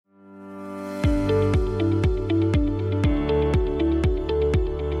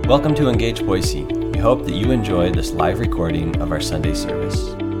Welcome to Engage Boise. We hope that you enjoy this live recording of our Sunday service.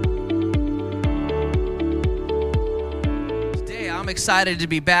 Today, I'm excited to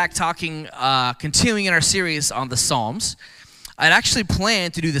be back talking, continuing in our series on the Psalms. I'd actually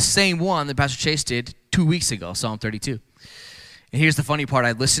planned to do the same one that Pastor Chase did 2 weeks ago, Psalm 32. And here's the funny part.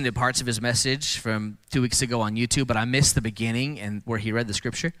 I listened to parts of his message from 2 weeks ago on YouTube, but I missed the beginning and where he read the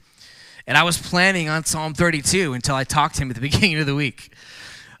scripture. And I was planning on Psalm 32 until I talked to him at the beginning of the week.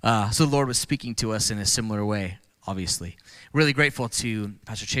 So the Lord was speaking to us in a similar way, obviously. Really grateful to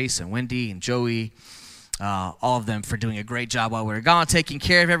Pastor Chase and Wendy and Joey, all of them for doing a great job while we were gone, taking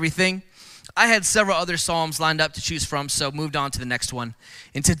care of everything. I had several other Psalms lined up to choose from, so moved on to the next one.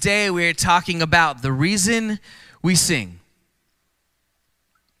 And today we're talking about the reason we sing.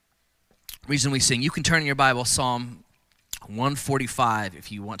 Reason we sing. You can turn in your Bible, Psalm 145,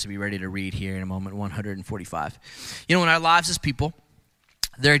 if you want to be ready to read here in a moment, 145. You know, in our lives as people,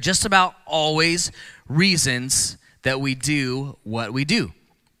 there are just about always reasons that we do what we do.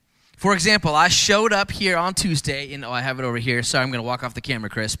 For example, I showed up here on Tuesday, and I have it over here. Sorry, I'm going to walk off the camera,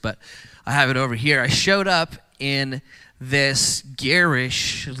 Chris, but I have it over here. I showed up in this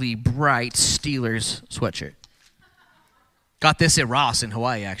garishly bright Steelers sweatshirt. Got this at Ross in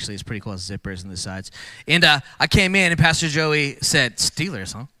Hawaii, actually. It's pretty close, zippers on the sides. And I came in, and Pastor Joey said,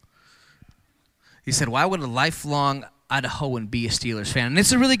 Steelers, huh? He said, why would a lifelong Idahoan be a Steelers fan? And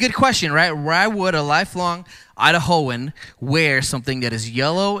it's a really good question, right? Why would a lifelong Idahoan wear something that is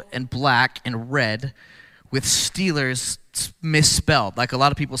yellow and black and red with Steelers misspelled? Like a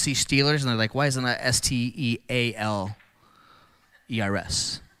lot of people see Steelers, and they're like, why isn't that Stealeers,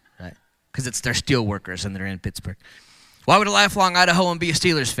 right? Because they're steel workers, and they're in Pittsburgh. Why would a lifelong Idahoan be a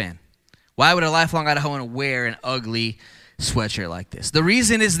Steelers fan? Why would a lifelong Idahoan wear an ugly sweatshirt like this? The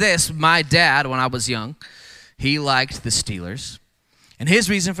reason is this. My dad, when I was young, he liked the Steelers. And his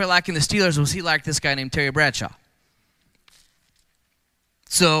reason for liking the Steelers was he liked this guy named Terry Bradshaw.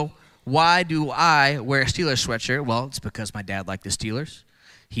 So why do I wear a Steelers sweatshirt? Well, it's because my dad liked the Steelers.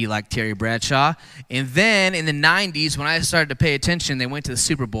 He liked Terry Bradshaw. And then in the 90s, when I started to pay attention, they went to the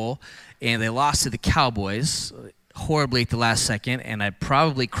Super Bowl, and they lost to the Cowboys horribly at the last second, and I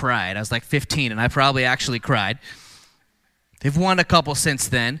probably cried. I was like 15, and I probably actually cried. They've won a couple since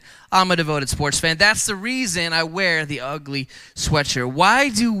then. I'm a devoted sports fan. That's the reason I wear the ugly sweatshirt. Why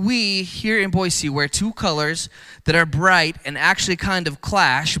do we here in Boise wear two colors that are bright and actually kind of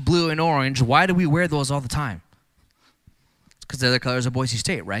clash, blue and orange? Why do we wear those all the time? It's because they're the colors of Boise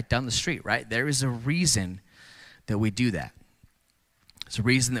State, right down the street, right? There is a reason that we do that. There's a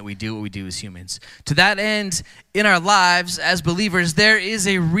reason that we do what we do as humans. To that end, in our lives as believers, there is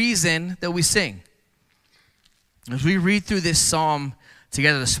a reason that we sing. As we read through this psalm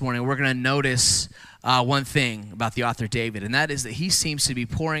together this morning, we're going to notice one thing about the author David, and that is that he seems to be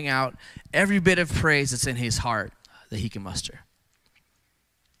pouring out every bit of praise that's in his heart that he can muster.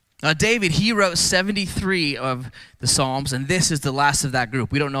 Now, David, he wrote 73 of the Psalms, and this is the last of that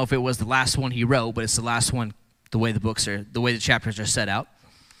group. We don't know if it was the last one he wrote, but it's the last one, the way the chapters are set out.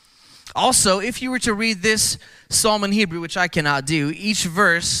 Also, if you were to read this psalm in Hebrew, which I cannot do, each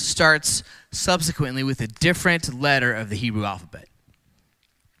verse starts subsequently with a different letter of the Hebrew alphabet.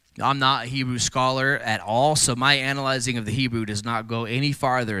 I'm not a Hebrew scholar at all, so my analyzing of the Hebrew does not go any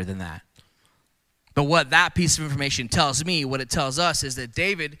farther than that. But what that piece of information tells me, what it tells us, is that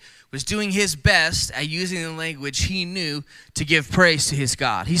David was doing his best at using the language he knew to give praise to his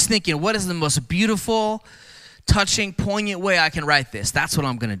God. He's thinking, what is the most beautiful, touching, poignant way I can write this? That's what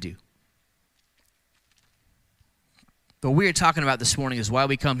I'm going to do. What we're talking about this morning is why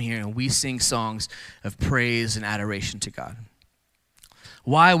we come here and we sing songs of praise and adoration to God.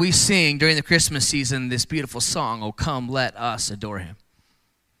 Why we sing during the Christmas season this beautiful song, "Oh come, let us adore him."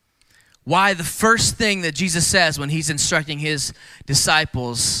 Why the first thing that Jesus says when he's instructing his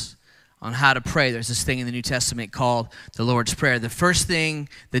disciples on how to pray, there's this thing in the New Testament called the Lord's Prayer. The first thing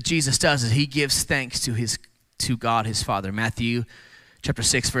that Jesus does is he gives thanks to God his Father. Matthew chapter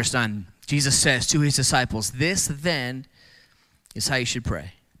 6, verse 9, Jesus says to his disciples, "This then is how you should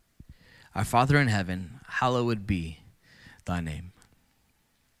pray. Our Father in heaven, hallowed be thy name."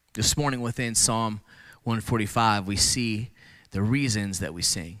 This morning within Psalm 145, we see the reasons that we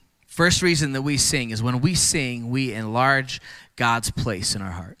sing. First reason that we sing is when we sing, we enlarge God's place in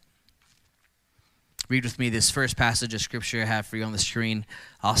our heart. Read with me this first passage of scripture I have for you on the screen.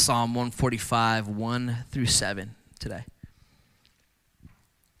 Psalm 145, 1 through 7 today.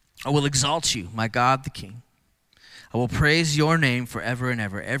 "I will exalt you, my God the King. I will praise your name forever and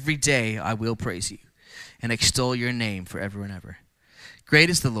ever. Every day I will praise you and extol your name forever and ever. Great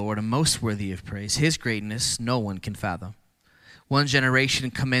is the Lord and most worthy of praise. His greatness no one can fathom. One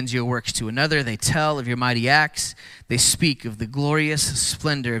generation commends your works to another. They tell of your mighty acts. They speak of the glorious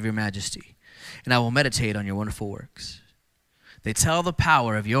splendor of your majesty. And I will meditate on your wonderful works. They tell the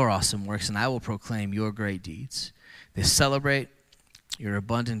power of your awesome works, and I will proclaim your great deeds. They celebrate your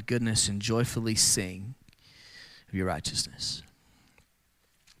abundant goodness and joyfully sing of your righteousness.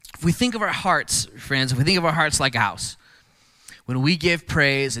 If we think of our hearts, friends, if we think of our hearts like a house, when we give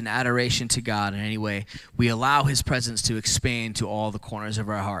praise and adoration to God in any way, we allow his presence to expand to all the corners of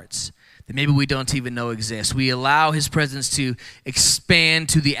our hearts that maybe we don't even know exist. We allow his presence to expand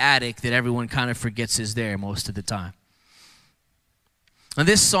to the attic that everyone kind of forgets is there most of the time. And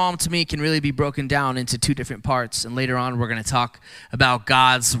this psalm to me can really be broken down into two different parts, and later on we're going to talk about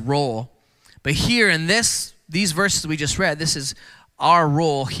God's role. But here in these verses we just read, this is our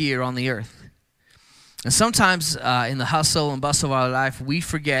role here on the earth. And sometimes in the hustle and bustle of our life, we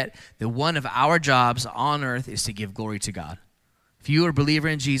forget that one of our jobs on earth is to give glory to God. If you are a believer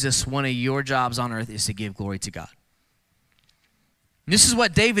in Jesus, one of your jobs on earth is to give glory to God. And this is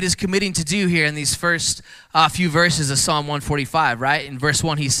what David is committing to do here in these first few verses of Psalm 145, right? In verse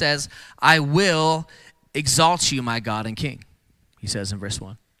 1, he says, I will exalt you, my God and King, he says in verse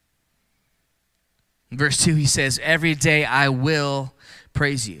 1. In verse 2, he says, every day I will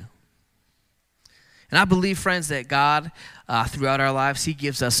praise you. And I believe, friends, that God, throughout our lives, he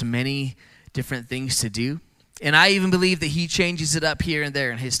gives us many different things to do. And I even believe that he changes it up here and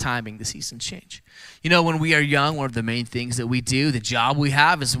there in his timing. The seasons change. You know, when we are young, one of the main things that we do, the job we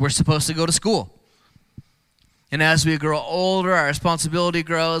have, is we're supposed to go to school. And as we grow older, our responsibility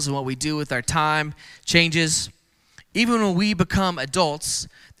grows, and what we do with our time changes. Even when we become adults,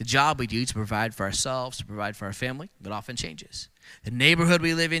 the job we do to provide for ourselves, to provide for our family, it often changes. The neighborhood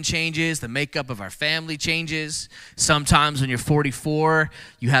we live in changes. The makeup of our family changes. Sometimes when you're 44,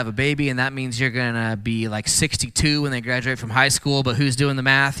 you have a baby, and that means you're going to be like 62 when they graduate from high school, but who's doing the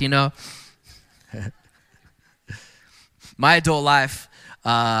math, you know? My adult life,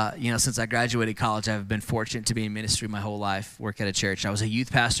 since I graduated college, I've been fortunate to be in ministry my whole life, work at a church. I was a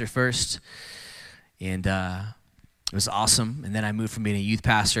youth pastor first, and it was awesome. And then I moved from being a youth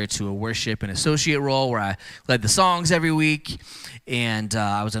pastor to a worship and associate role where I led the songs every week. And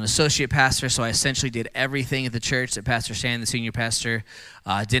I was an associate pastor, so I essentially did everything at the church that Pastor Stan, the senior pastor,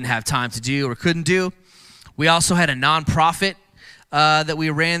 didn't have time to do or couldn't do. We also had a nonprofit that we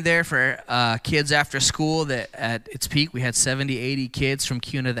ran there for kids after school that at its peak, we had 70, 80 kids from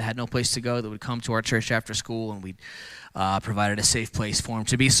CUNA that had no place to go that would come to our church after school, and we'd provided a safe place for them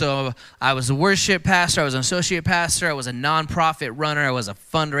to be. So I was a worship pastor, I was an associate pastor, I was a nonprofit runner, I was a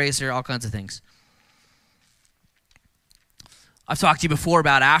fundraiser, all kinds of things. I've talked to you before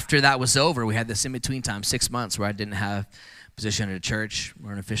about after that was over, we had this in-between time, 6 months, where I didn't have a position at a church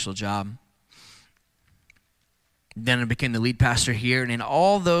or an official job. Then I became the lead pastor here, and in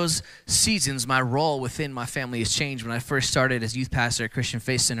all those seasons, my role within my family has changed. When I first started as youth pastor at Christian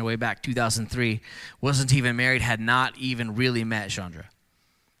Faith Center way back 2003, wasn't even married, had not even really met Chandra.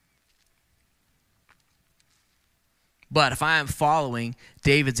 But if I am following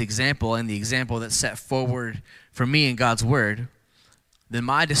David's example and the example that's set forward for me in God's word, then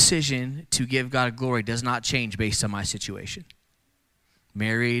my decision to give God glory does not change based on my situation.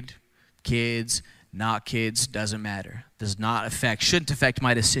 Married, kids, not kids, doesn't matter. Shouldn't affect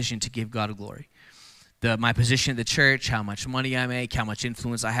my decision to give God glory. My position at the church, how much money I make, how much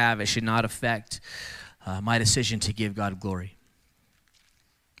influence I have, it should not affect my decision to give God glory.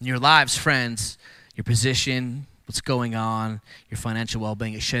 In your lives, friends, your position, what's going on, your financial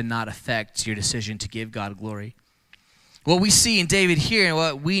well-being, it should not affect your decision to give God glory. What we see in David here and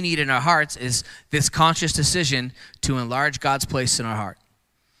what we need in our hearts is this conscious decision to enlarge God's place in our heart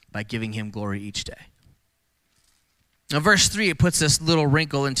by giving him glory each day. Now, verse 3, it puts this little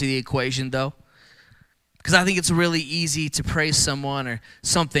wrinkle into the equation, though, because I think it's really easy to praise someone or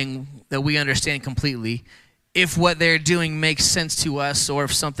something that we understand completely if what they're doing makes sense to us or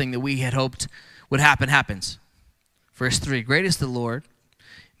if something that we had hoped would happen happens. Verse 3, great is the Lord,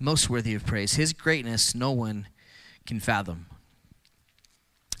 most worthy of praise. His greatness no one can fathom.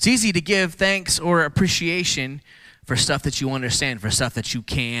 It's easy to give thanks or appreciation for stuff that you understand, for stuff that you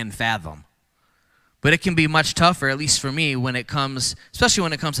can fathom. But it can be much tougher, at least for me, especially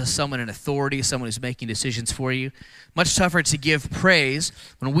when it comes to someone in authority, someone who's making decisions for you, much tougher to give praise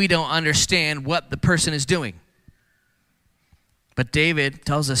when we don't understand what the person is doing. But David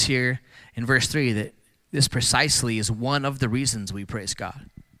tells us here in verse 3 that this precisely is one of the reasons we praise God.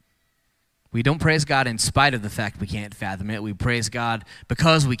 We don't praise God in spite of the fact we can't fathom it. We praise God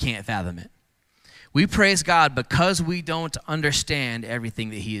because we can't fathom it. We praise God because we don't understand everything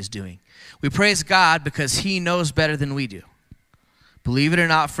that he is doing. We praise God because he knows better than we do. Believe it or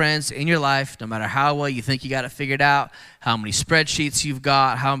not, friends, in your life, no matter how well you think you got it figured out, how many spreadsheets you've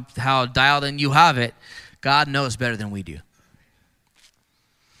got, how dialed in you have it, God knows better than we do.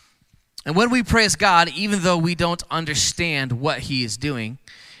 And when we praise God, even though we don't understand what he is doing,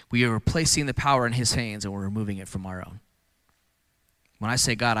 we are replacing the power in his hands and we're removing it from our own. When I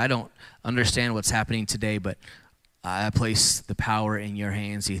say, God, I don't understand what's happening today, but I place the power in your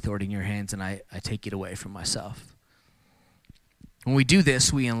hands, the authority in your hands, and I take it away from myself. When we do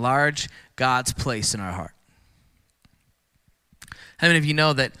this, we enlarge God's place in our heart. How many of you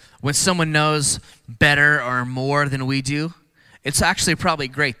know that when someone knows better or more than we do, it's actually probably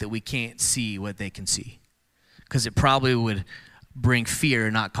great that we can't see what they can see, because it probably would bring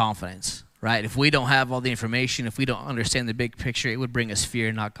fear, not confidence, right? If we don't have all the information, if we don't understand the big picture, it would bring us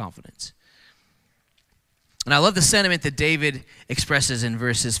fear, not confidence. And I love the sentiment that David expresses in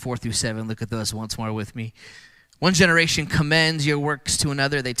verses 4-7. Look at those once more with me. One generation commends your works to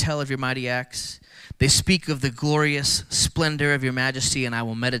another. They tell of your mighty acts. They speak of the glorious splendor of your majesty, and I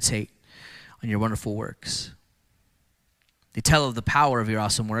will meditate on your wonderful works. They tell of the power of your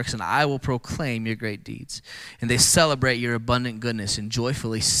awesome works, and I will proclaim your great deeds. And they celebrate your abundant goodness and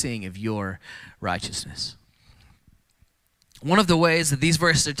joyfully sing of your righteousness. One of the ways that these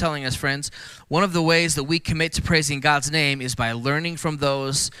verses are telling us, friends, one of the ways that we commit to praising God's name is by learning from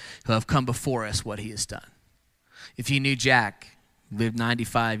those who have come before us what he has done. If you knew Jack, lived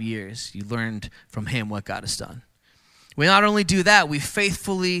 95 years, you learned from him what God has done. We not only do that, we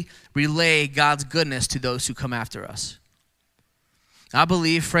faithfully relay God's goodness to those who come after us. I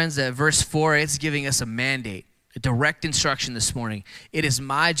believe, friends, that verse 4, it's giving us a mandate, a direct instruction this morning. It is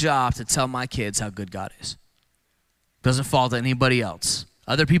my job to tell my kids how good God is. It doesn't fall to anybody else.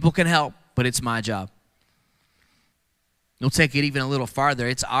 Other people can help, but it's my job. We'll take it even a little farther.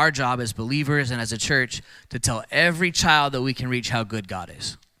 It's our job as believers and as a church to tell every child that we can reach how good God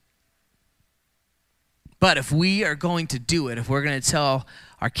is. But if we are going to do it, if we're going to tell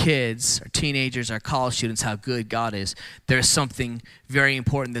our kids, our teenagers, our college students how good God is, there's something very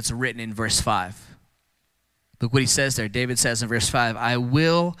important that's written in verse 5. Look what he says there. David says in verse 5, I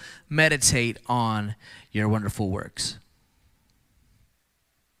will meditate on your wonderful works.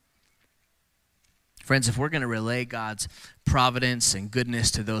 Friends, if we're going to relay God's providence and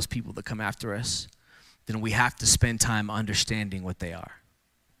goodness to those people that come after us, then we have to spend time understanding what they are.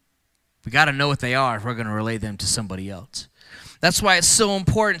 We got to know what they are if we're going to relay them to somebody else. That's why it's so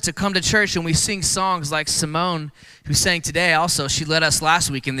important to come to church and we sing songs like Simone, who sang today also. She led us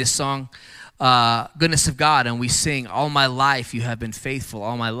last week in this song, Goodness of God, and we sing, all my life you have been faithful.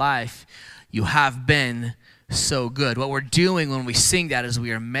 All my life you have been so good. What we're doing when we sing that is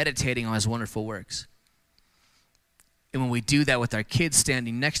we are meditating on his wonderful works. And when we do that with our kids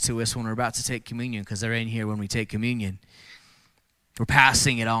standing next to us when we're about to take communion, because they're in here when we take communion, we're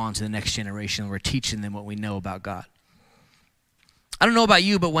passing it on to the next generation. We're teaching them what we know about God. I don't know about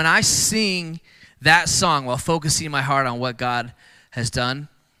you, but when I sing that song while focusing my heart on what God has done,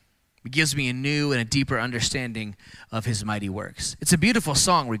 it gives me a new and a deeper understanding of his mighty works. It's a beautiful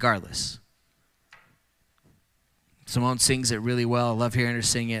song regardless. Simone sings it really well. I love hearing her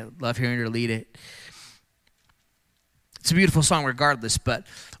sing it. Love hearing her lead it. It's a beautiful song regardless, but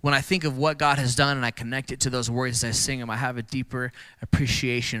when I think of what God has done and I connect it to those words as I sing them, I have a deeper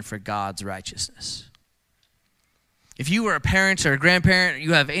appreciation for God's righteousness. If you were a parent or a grandparent, or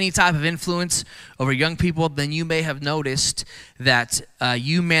you have any type of influence over young people, then you may have noticed that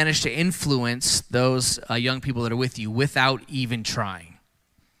you managed to influence those young people that are with you without even trying.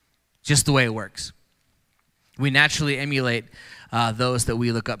 Just the way it works. We naturally emulate those that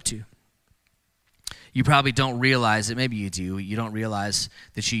we look up to. You probably don't realize it. Maybe you do. You don't realize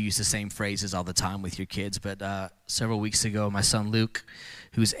that you use the same phrases all the time with your kids. But several weeks ago, my son Luke,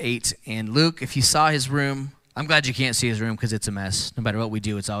 who's 8, and Luke, if you saw his room, I'm glad you can't see his room because it's a mess. No matter what we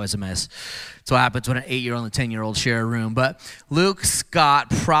do, it's always a mess. It's what happens when an 8-year-old and a 10-year-old share a room. But Luke's got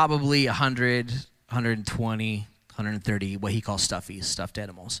probably 100, 120, 130, what he calls stuffies, stuffed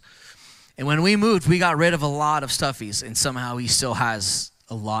animals. And when we moved, we got rid of a lot of stuffies, and somehow he still has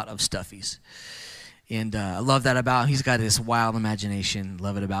a lot of stuffies. And I love that about him. He's got this wild imagination.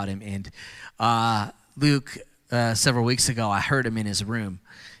 Love it about him. And Luke, several weeks ago, I heard him in his room,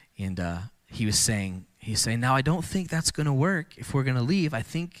 and he's saying, now I don't think that's going to work if we're going to leave. I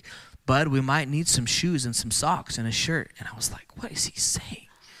think, Bud, we might need some shoes and some socks and a shirt. And I was like, what is he saying?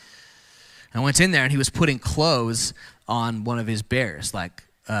 And I went in there, and he was putting clothes on one of his bears, like,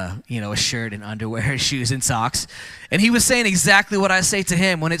 a shirt and underwear, shoes and socks. And he was saying exactly what I say to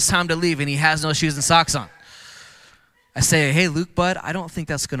him when it's time to leave and he has no shoes and socks on. I say, hey, Luke, bud, I don't think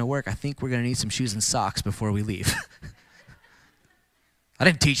that's going to work. I think we're going to need some shoes and socks before we leave. I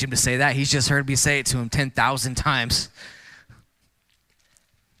didn't teach him to say that. He's just heard me say it to him 10,000 times.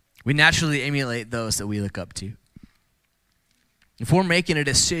 We naturally emulate those that we look up to. If we're making a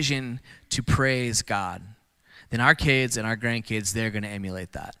decision to praise God, then our kids and our grandkids, they're going to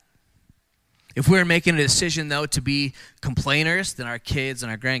emulate that. If we're making a decision, though, to be complainers, then our kids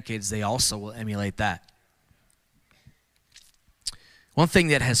and our grandkids, they also will emulate that. One thing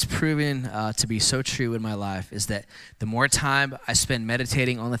that has proven to be so true in my life is that the more time I spend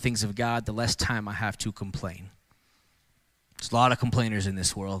meditating on the things of God, the less time I have to complain. There's a lot of complainers in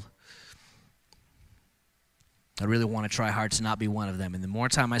this world. I really want to try hard to not be one of them. And the more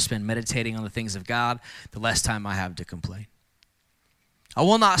time I spend meditating on the things of God, the less time I have to complain. I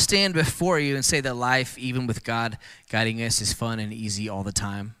will not stand before you and say that life, even with God guiding us, is fun and easy all the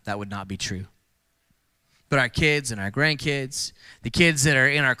time. That would not be true. But our kids and our grandkids, the kids that are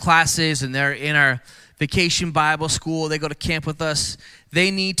in our classes and they're in our vacation Bible school, they go to camp with us,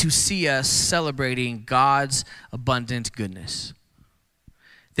 they need to see us celebrating God's abundant goodness.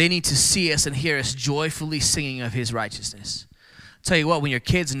 They need to see us and hear us joyfully singing of his righteousness. I'll tell you what, when your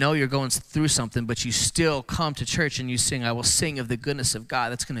kids know you're going through something, but you still come to church and you sing, I will sing of the goodness of God,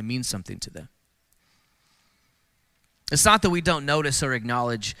 that's going to mean something to them. It's not that we don't notice or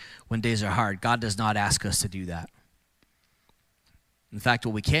acknowledge when days are hard. God does not ask us to do that. In fact,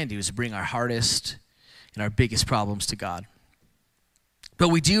 what we can do is bring our hardest and our biggest problems to God. But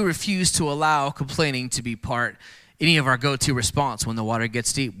we do refuse to allow complaining to be any of our go-to response when the water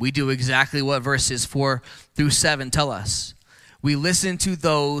gets deep. We do exactly what verses 4-7 tell us. We listen to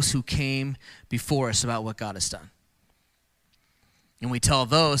those who came before us about what God has done. And we tell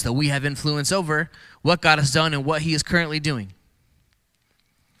those that we have influence over what God has done and what he is currently doing.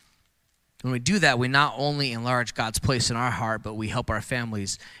 When we do that, we not only enlarge God's place in our heart, but we help our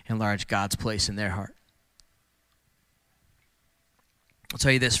families enlarge God's place in their heart. I'll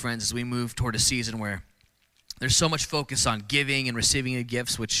tell you this, friends, as we move toward a season where there's so much focus on giving and receiving of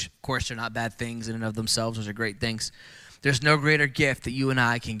gifts, which, of course, are not bad things in and of themselves. Those are great things. There's no greater gift that you and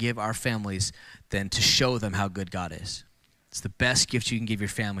I can give our families than to show them how good God is. It's the best gift you can give your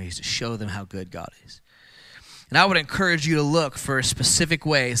family is to show them how good God is. And I would encourage you to look for specific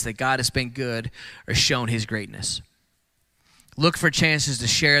ways that God has been good or shown his greatness. Look for chances to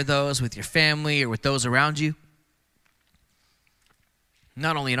share those with your family or with those around you.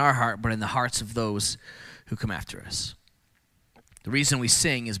 Not only in our heart, but in the hearts of those who come after us. The reason we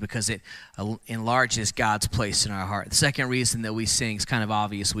sing is because it enlarges God's place in our heart. The second reason that we sing is kind of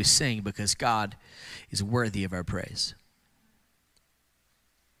obvious. We sing because God is worthy of our praise.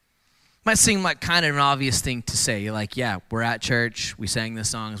 Might seem like kind of an obvious thing to say. You're like, yeah, we're at church, we sang the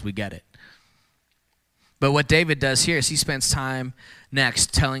songs, we get it. But what David does here is he spends time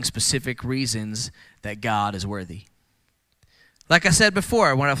next telling specific reasons that God is worthy. Like I said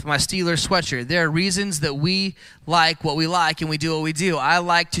before, one of my Steelers sweatshirt, there are reasons that we like what we like and we do what we do. I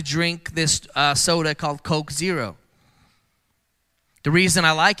like to drink this soda called Coke Zero. The reason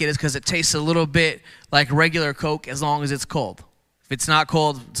I like it is because it tastes a little bit like regular Coke as long as it's cold. If it's not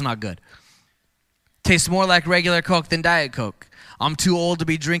cold, it's not good. Tastes more like regular Coke than Diet Coke. I'm too old to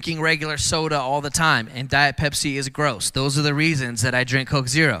be drinking regular soda all the time, and Diet Pepsi is gross. Those are the reasons that I drink Coke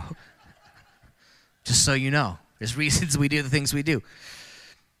Zero. Just so you know, there's reasons we do the things we do.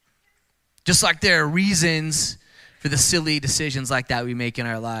 Just like there are reasons for the silly decisions like that we make in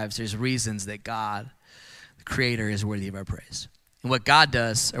our lives, there's reasons that God, the Creator, is worthy of our praise. And what God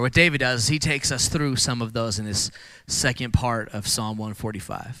does, or what David does, is he takes us through some of those in this second part of Psalm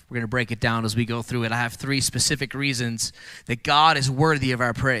 145. We're going to break it down as we go through it. I have 3 specific reasons that God is worthy of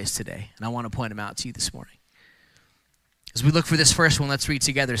our praise today, and I want to point them out to you this morning. As we look for this first one, let's read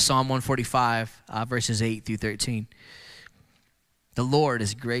together Psalm 145, verses 8-13. The Lord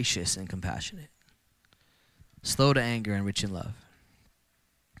is gracious and compassionate, slow to anger and rich in love.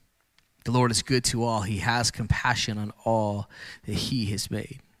 The Lord is good to all. He has compassion on all that he has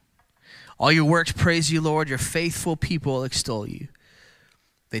made. All your works praise you, Lord. Your faithful people extol you.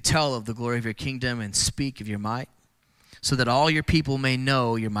 They tell of the glory of your kingdom and speak of your might, so that all your people may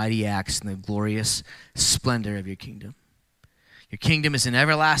know your mighty acts and the glorious splendor of your kingdom. Your kingdom is an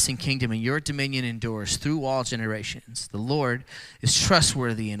everlasting kingdom, and your dominion endures through all generations. The Lord is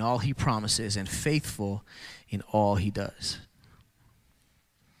trustworthy in all he promises and faithful in all he does.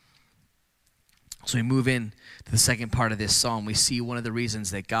 So we move in to the second part of this psalm. We see one of the reasons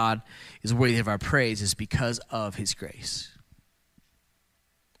that God is worthy of our praise is because of his grace.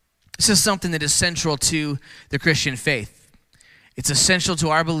 This is something that is central to the Christian faith. It's essential to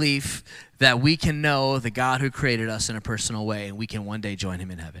our belief that we can know the God who created us in a personal way, and we can one day join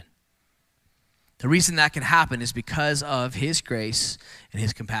him in heaven. The reason that can happen is because of his grace and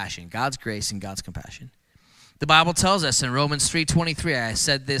his compassion. God's grace and God's compassion. The Bible tells us in Romans 3:23, I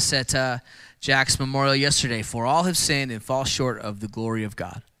said this at Jack's memorial yesterday, for all have sinned and fall short of the glory of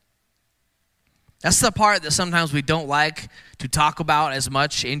God. That's the part that sometimes we don't like to talk about as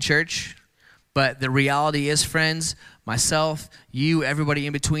much in church. But the reality is, friends, myself, you, everybody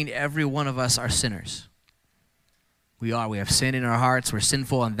in between, every one of us are sinners. We are. We have sin in our hearts. We're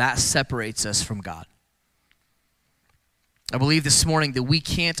sinful, and that separates us from God. I believe this morning that we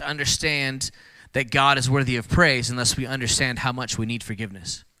can't understand that God is worthy of praise unless we understand how much we need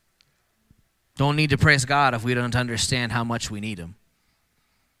forgiveness. Don't need to praise God if we don't understand how much we need him.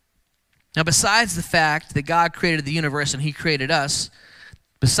 Now, besides the fact that God created the universe and he created us,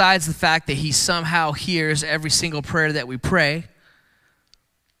 besides the fact that he somehow hears every single prayer that we pray,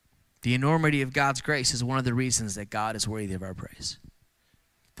 the enormity of God's grace is one of the reasons that God is worthy of our praise.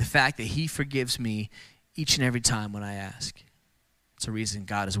 The fact that he forgives me each and every time when I ask. It's a reason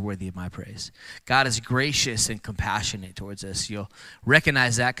God is worthy of my praise. God is gracious and compassionate towards us. You'll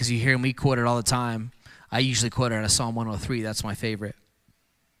recognize that because you hear me quote it all the time. I usually quote it out of Psalm 103. That's my favorite.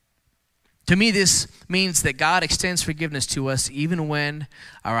 To me, this means that God extends forgiveness to us even when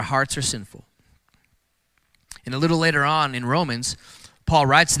our hearts are sinful. And a little later on in Romans, Paul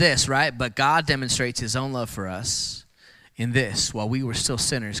writes this, right? But God demonstrates his own love for us in this: while we were still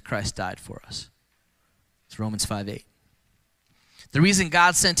sinners, Christ died for us. It's Romans 5:8. The reason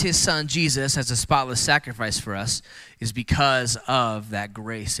God sent his son Jesus as a spotless sacrifice for us is because of that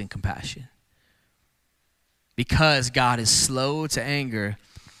grace and compassion. Because God is slow to anger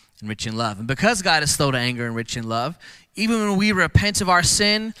and rich in love. And because God is slow to anger and rich in love, even when we repent of our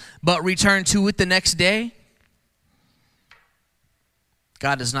sin but return to it the next day,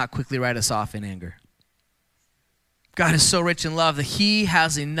 God does not quickly write us off in anger. God is so rich in love that he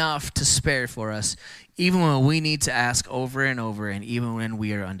has enough to spare for us, even when we need to ask over and over, and even when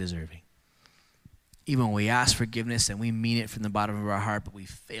we are undeserving. Even when we ask forgiveness and we mean it from the bottom of our heart, but we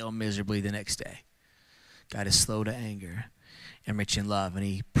fail miserably the next day. God is slow to anger and rich in love, and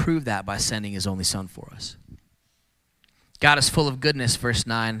he proved that by sending his only son for us. God is full of goodness, verse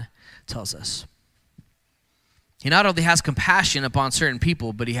 9 tells us. He not only has compassion upon certain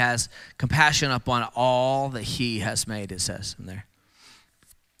people, but he has compassion upon all that he has made, it says in there.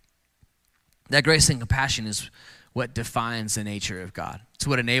 That grace and compassion is what defines the nature of God. It's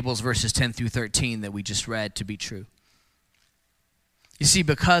what enables verses 10 through 13 that we just read to be true. You see,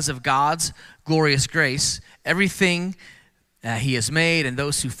 because of God's glorious grace, everything he has made and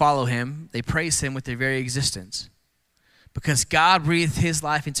those who follow him, they praise him with their very existence. Because God breathed his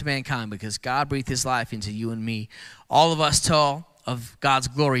life into mankind, because God breathed his life into you and me, all of us tell of God's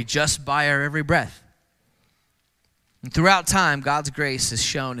glory just by our every breath. And throughout time, God's grace is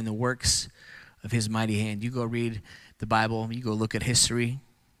shown in the works of his mighty hand. You go read the Bible, you go look at history.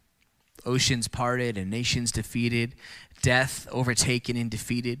 Oceans parted and nations defeated, death overtaken and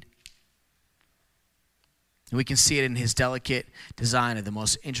defeated. And we can see it in his delicate design of the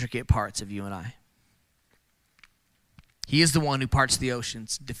most intricate parts of you and I. He is the one who parts the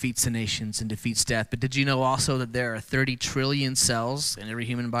oceans, defeats the nations, and defeats death. But did you know also that there are 30 trillion cells in every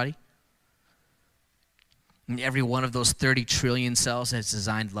human body? And every one of those 30 trillion cells is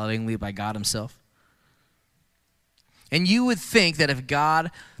designed lovingly by God himself. And you would think that if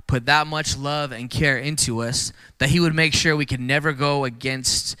God put that much love and care into us, that he would make sure we could never go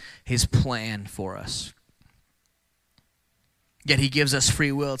against his plan for us. Yet he gives us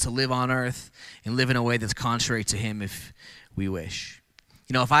free will to live on earth and live in a way that's contrary to him if we wish.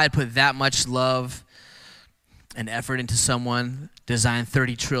 You know, if I had put that much love and effort into someone, designed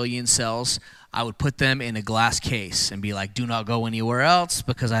 30 trillion cells, I would put them in a glass case and be like, do not go anywhere else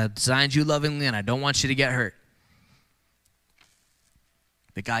because I designed you lovingly and I don't want you to get hurt.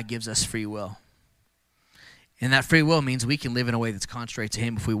 But God gives us free will. And that free will means we can live in a way that's contrary to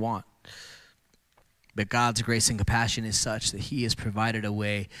him if we want. But God's grace and compassion is such that he has provided a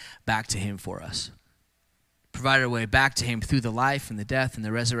way back to him for us. Provided a way back to him through the life and the death and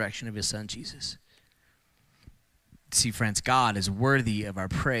the resurrection of his son, Jesus. See, friends, God is worthy of our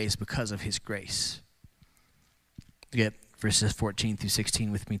praise because of his grace. Look at verses 14 through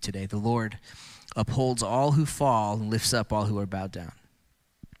 16 with me today. The Lord upholds all who fall and lifts up all who are bowed down.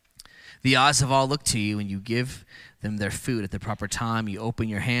 The eyes of all look to you, and you give them their food at the proper time. You open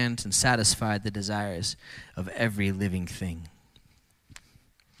your hand and satisfy the desires of every living thing.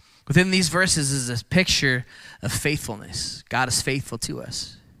 Within these verses is a picture of faithfulness. God is faithful to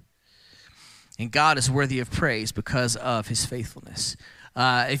us. And God is worthy of praise because of his faithfulness.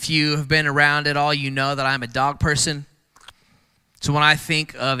 If you have been around at all, you know that I'm a dog person. So when I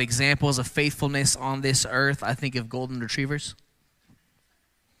think of examples of faithfulness on this earth, I think of golden retrievers,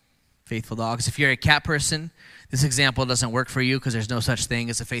 faithful dogs. If you're a cat person, this example doesn't work for you because there's no such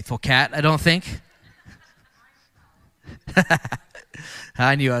thing as a faithful cat, I don't think.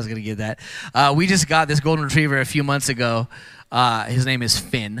 I knew I was going to get that. We just got this golden retriever a few months ago. His name is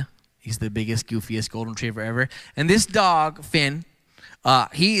Finn. He's the biggest, goofiest golden retriever ever. And this dog, Finn,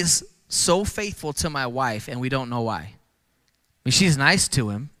 he is so faithful to my wife, and we don't know why. I mean, she's nice to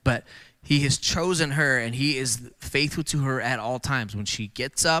him, but he has chosen her, and he is faithful to her at all times. When she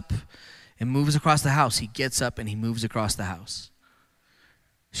gets up and moves across the house, he gets up and he moves across the house.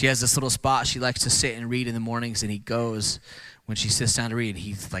 She has this little spot she likes to sit and read in the mornings, and he goes when she sits down to read.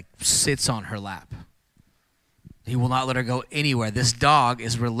 He sits on her lap. He will not let her go anywhere. This dog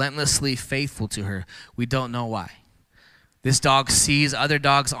is relentlessly faithful to her. We don't know why. This dog sees other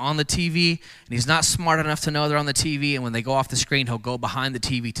dogs on the TV, and he's not smart enough to know they're on the TV, and when they go off the screen, he'll go behind the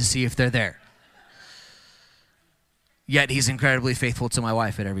TV to see if they're there. Yet he's incredibly faithful to my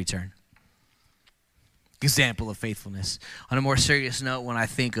wife at every turn. Example of faithfulness. On a more serious note, when I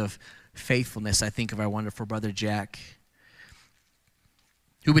think of faithfulness, I think of our wonderful brother Jack,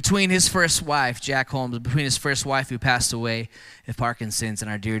 who between his first wife, Jack Holmes, between his first wife who passed away of Parkinson's,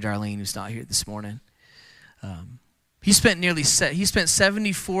 and our dear Darlene, who's not here this morning, he spent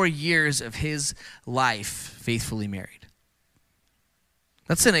 74 years of his life faithfully married.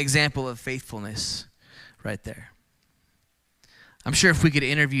 That's an example of faithfulness right there. I'm sure if we could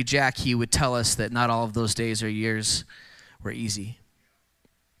interview Jack, he would tell us that not all of those days or years were easy.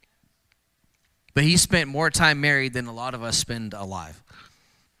 But he spent more time married than a lot of us spend alive.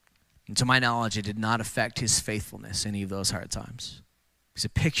 And to my knowledge, it did not affect his faithfulness any of those hard times. It's a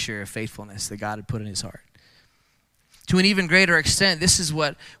picture of faithfulness that God had put in his heart. To an even greater extent, this is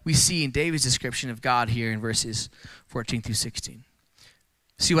what we see in David's description of God here in verses 14 through 16.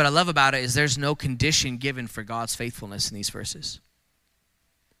 See, what I love about it is there's no condition given for God's faithfulness in these verses.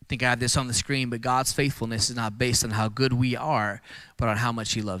 I think I have this on the screen, but God's faithfulness is not based on how good we are, but on how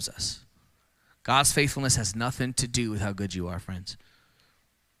much he loves us. God's faithfulness has nothing to do with how good you are, friends.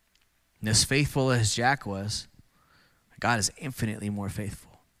 And as faithful as Jack was, God is infinitely more faithful.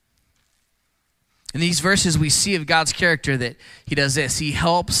 In these verses, we see of God's character that he does this. He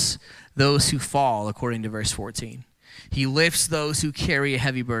helps those who fall, according to verse 14. He lifts those who carry a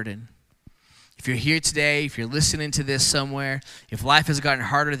heavy burden. If you're here today, if you're listening to this somewhere, if life has gotten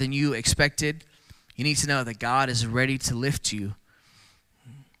harder than you expected, you need to know that God is ready to lift you.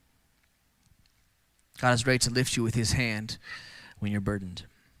 God is ready to lift you with his hand when you're burdened.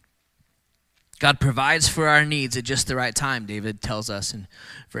 God provides for our needs at just the right time, David tells us in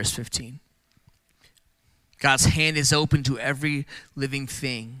verse 15. God's hand is open to every living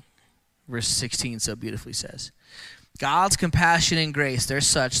thing, verse 16 so beautifully says. God's compassion and grace, they're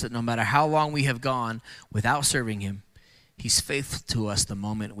such that no matter how long we have gone without serving him, he's faithful to us the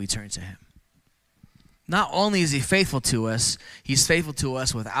moment we turn to him. Not only is he faithful to us, he's faithful to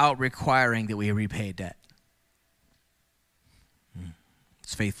us without requiring that we repay debt.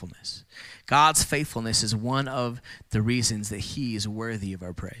 It's faithfulness. God's faithfulness is one of the reasons that he is worthy of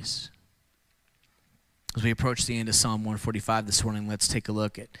our praise. As we approach the end of Psalm 145 this morning, let's take a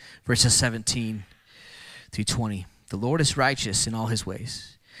look at verses 17 through 20. The Lord is righteous in all his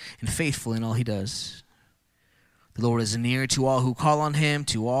ways and faithful in all he does. The Lord is near to all who call on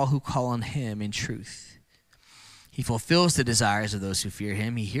him in truth. He fulfills the desires of those who fear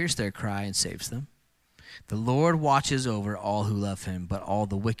him. He hears their cry and saves them. The Lord watches over all who love him, but all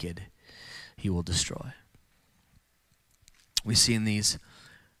the wicked he will destroy. We see in these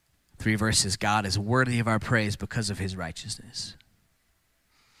 3 verses, God is worthy of our praise because of his righteousness.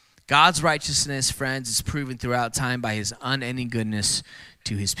 God's righteousness, friends, is proven throughout time by his unending goodness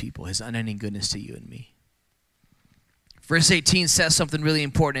to his people, his unending goodness to you and me. Verse 18 says something really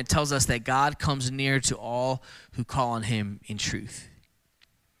important. It tells us that God comes near to all who call on him in truth.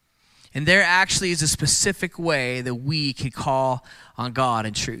 And there actually is a specific way that we can call on God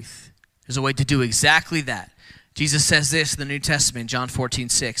in truth. There's a way to do exactly that. Jesus says this in the New Testament, John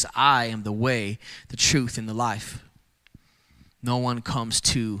 14:6, I am the way, the truth, and the life. No one comes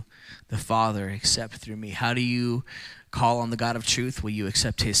to the Father except through me. How do you call on the God of truth? Well, you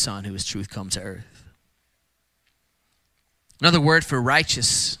accept his Son, who is truth come to earth. Another word for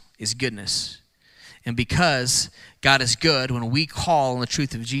righteous is goodness. And because God is good, when we call on the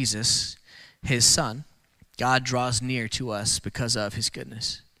truth of Jesus, his Son, God draws near to us because of his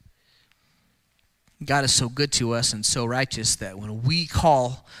goodness. God is so good to us and so righteous that when we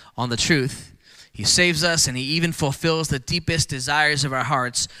call on the truth, he saves us, and he even fulfills the deepest desires of our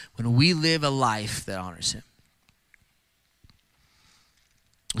hearts when we live a life that honors him.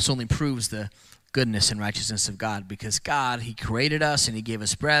 This only proves the goodness and righteousness of God, because God, he created us and he gave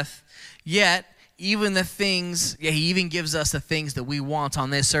us breath. Yet, even he even gives us the things that we want on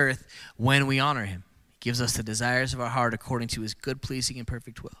this earth when we honor him. He gives us the desires of our heart according to his good, pleasing, and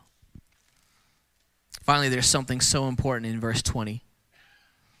perfect will. Finally, there's something so important in verse 20.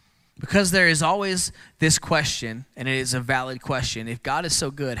 Because there is always this question, and it is a valid question: if God is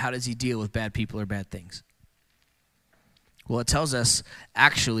so good, how does he deal with bad people or bad things? Well, it tells us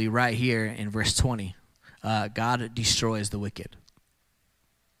actually right here in verse 20, God destroys the wicked.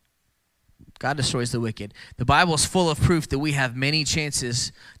 God destroys the wicked. The Bible is full of proof that we have many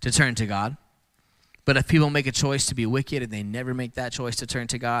chances to turn to God. But if people make a choice to be wicked and they never make that choice to turn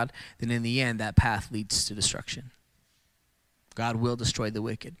to God, then in the end, that path leads to destruction. God will destroy the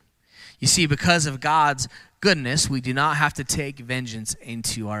wicked. You see, because of God's goodness, we do not have to take vengeance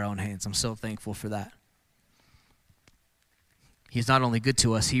into our own hands. I'm so thankful for that. He's not only good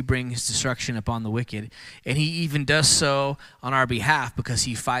to us, he brings destruction upon the wicked, and he even does so on our behalf because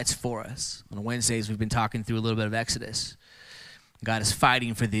he fights for us. On Wednesdays, we've been talking through a little bit of Exodus. God is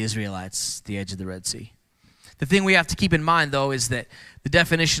fighting for the Israelites at the edge of the Red Sea. The thing we have to keep in mind, though, is that the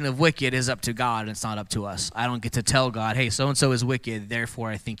definition of wicked is up to God, and it's not up to us. I don't get to tell God, hey, so-and-so is wicked, therefore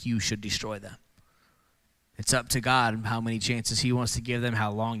I think you should destroy them. It's up to God how many chances he wants to give them,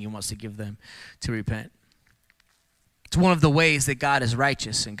 how long he wants to give them to repent. It's one of the ways that God is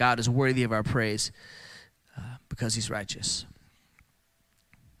righteous, and God is worthy of our praise because he's righteous.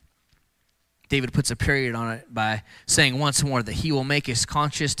 David puts a period on it by saying once more that he will make his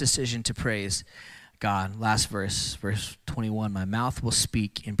conscious decision to praise God. Last verse 21, my mouth will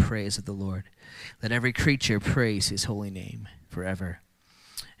speak in praise of the Lord. Let every creature praise his holy name forever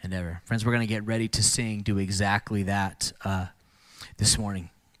and ever. Friends, we're going to get ready to sing, do exactly that this morning.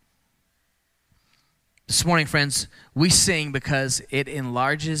 This morning, friends, we sing because it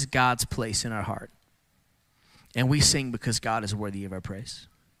enlarges God's place in our heart. And we sing because God is worthy of our praise.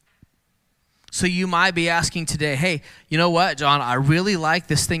 So you might be asking today, hey, you know what, John, I really like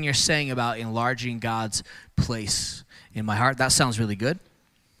this thing you're saying about enlarging God's place in my heart. That sounds really good.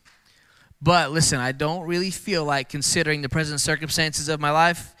 But listen, I don't really feel like, considering the present circumstances of my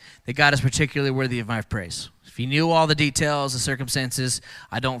life, that God is particularly worthy of my praise. If you knew all the details, the circumstances,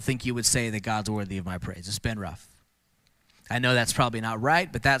 I don't think you would say that God's worthy of my praise. It's been rough. I know that's probably not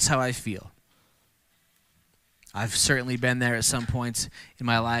right, but that's how I feel. I've certainly been there at some points in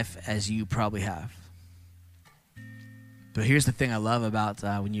my life, as you probably have. But here's the thing I love about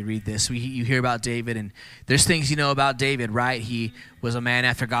when you read this. You hear about David, and there's things you know about David, right? He was a man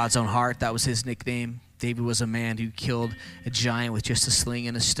after God's own heart. That was his nickname. David was a man who killed a giant with just a sling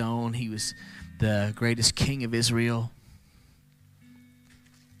and a stone. He was the greatest king of Israel.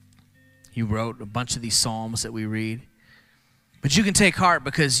 He wrote a bunch of these psalms that we read. But you can take heart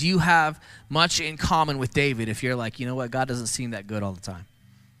because you have much in common with David if you're like, you know what, God doesn't seem that good all the time.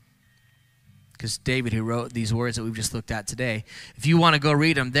 Because David, who wrote these words that we've just looked at today, if you want to go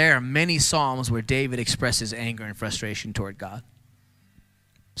read them, there are many psalms where David expresses anger and frustration toward God.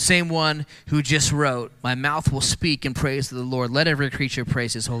 Same one who just wrote, my mouth will speak in praise of the Lord. Let every creature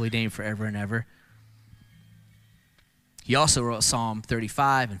praise his holy name forever and ever. He also wrote Psalm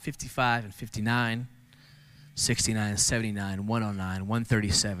 35 and 55 and 59, 69, 79, 109,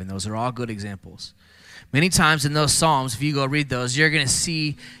 137. Those are all good examples. Many times in those Psalms, if you go read those, you're going to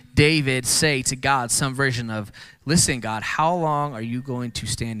see David say to God some version of, listen, God, how long are you going to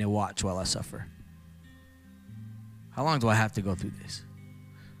stand and watch while I suffer? How long do I have to go through this?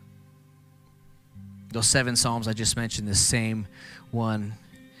 Those 7 Psalms I just mentioned, the same one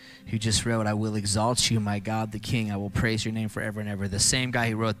who just wrote, I will exalt you, my God, the King. I will praise your name forever and ever. The same guy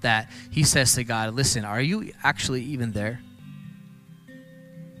who wrote that, he says to God, listen, are you actually even there?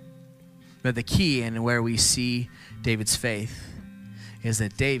 But the key and where we see David's faith is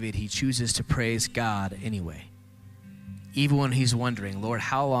that David, he chooses to praise God anyway. Even when he's wondering, Lord,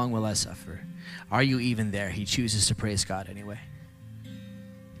 how long will I suffer? Are you even there? He chooses to praise God anyway.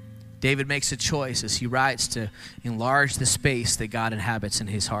 David makes a choice as he writes to enlarge the space that God inhabits in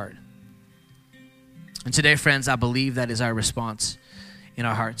his heart. And today, friends, I believe that is our response in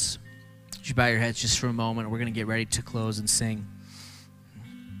our hearts. Would you bow your heads just for a moment? We're going to get ready to close and sing.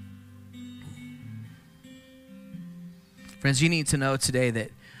 Friends, you need to know today that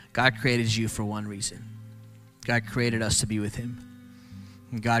God created you for one reason. God created us to be with him.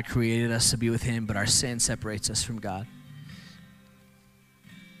 And God created us to be with him, but our sin separates us from God.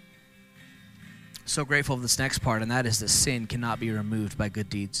 So grateful for this next part, and that is that sin cannot be removed by good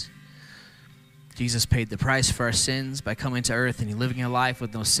deeds. Jesus paid the price for our sins by coming to earth and living a life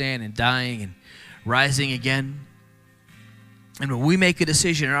with no sin and dying and rising again. And when we make a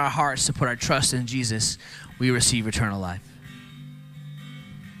decision in our hearts to put our trust in Jesus, we receive eternal life.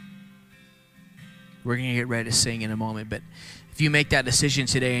 We're going to get ready to sing in a moment, but if you make that decision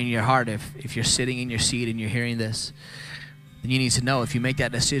today in your heart, if you're sitting in your seat and you're hearing this, then you need to know, if you make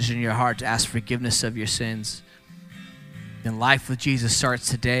that decision in your heart to ask forgiveness of your sins, then life with Jesus starts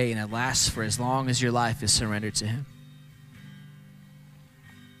today and it lasts for as long as your life is surrendered to him.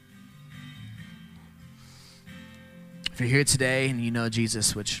 If you're here today and you know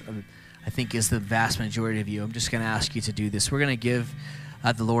Jesus, which I think is the vast majority of you, I'm just going to ask you to do this. We're going to give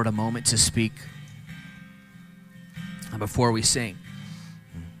the Lord a moment to speak before we sing.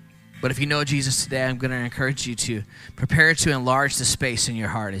 But if you know Jesus today, I'm going to encourage you to prepare to enlarge the space in your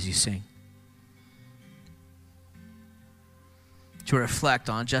heart as you sing. To reflect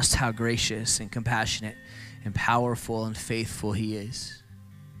on just how gracious and compassionate and powerful and faithful he is.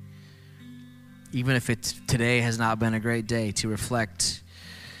 Even if today has not been a great day, to reflect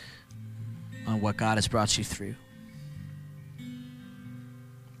on what God has brought you through.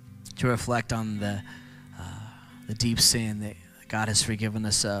 To reflect on the deep sin that God has forgiven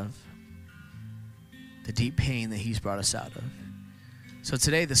us of. The deep pain that he's brought us out of. So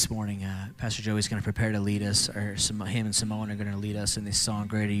today, this morning, Pastor Joey's going to prepare to lead us, or him and Simone are going to lead us in this song,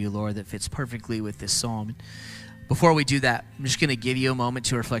 Great Are You, Lord, that fits perfectly with this psalm. Before we do that, I'm just going to give you a moment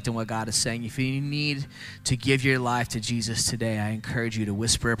to reflect on what God is saying. If you need to give your life to Jesus today, I encourage you to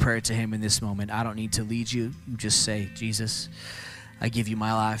whisper a prayer to him in this moment. I don't need to lead you. You just say, Jesus, I give you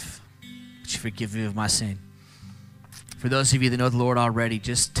my life. Would you forgive me of my sin? For those of you that know the Lord already,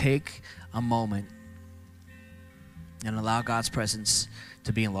 just take a moment and allow God's presence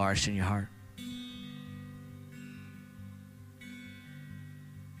to be enlarged in your heart.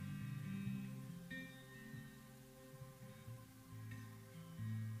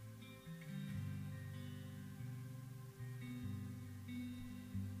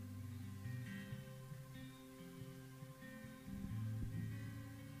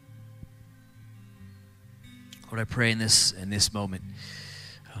 Lord, I pray in this moment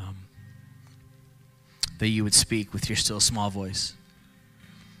that you would speak with your still small voice.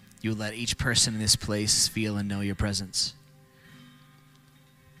 You would let each person in this place feel and know your presence.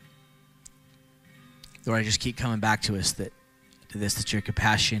 Lord, I just keep coming back to us that your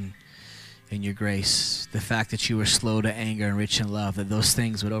compassion and your grace, the fact that you are slow to anger and rich in love, that those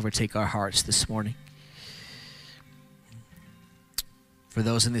things would overtake our hearts this morning. For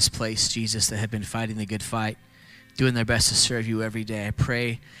those in this place, Jesus, that have been fighting the good fight, doing their best to serve you every day, I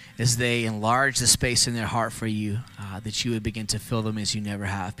pray as they enlarge the space in their heart for you, that you would begin to fill them as you never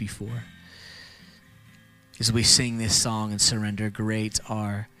have before. As we sing this song and surrender, great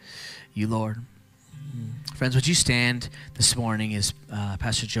are you, Lord. Friends, would you stand this morning as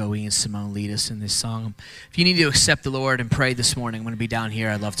Pastor Joey and Simone lead us in this song? If you need to accept the Lord and pray this morning, I'm going to be down here.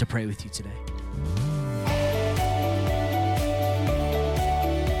 I'd love to pray with you today.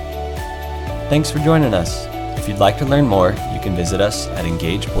 Thanks for joining us. If you'd like to learn more, you can visit us at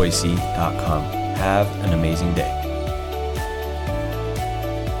engageboise.com. Have an amazing day.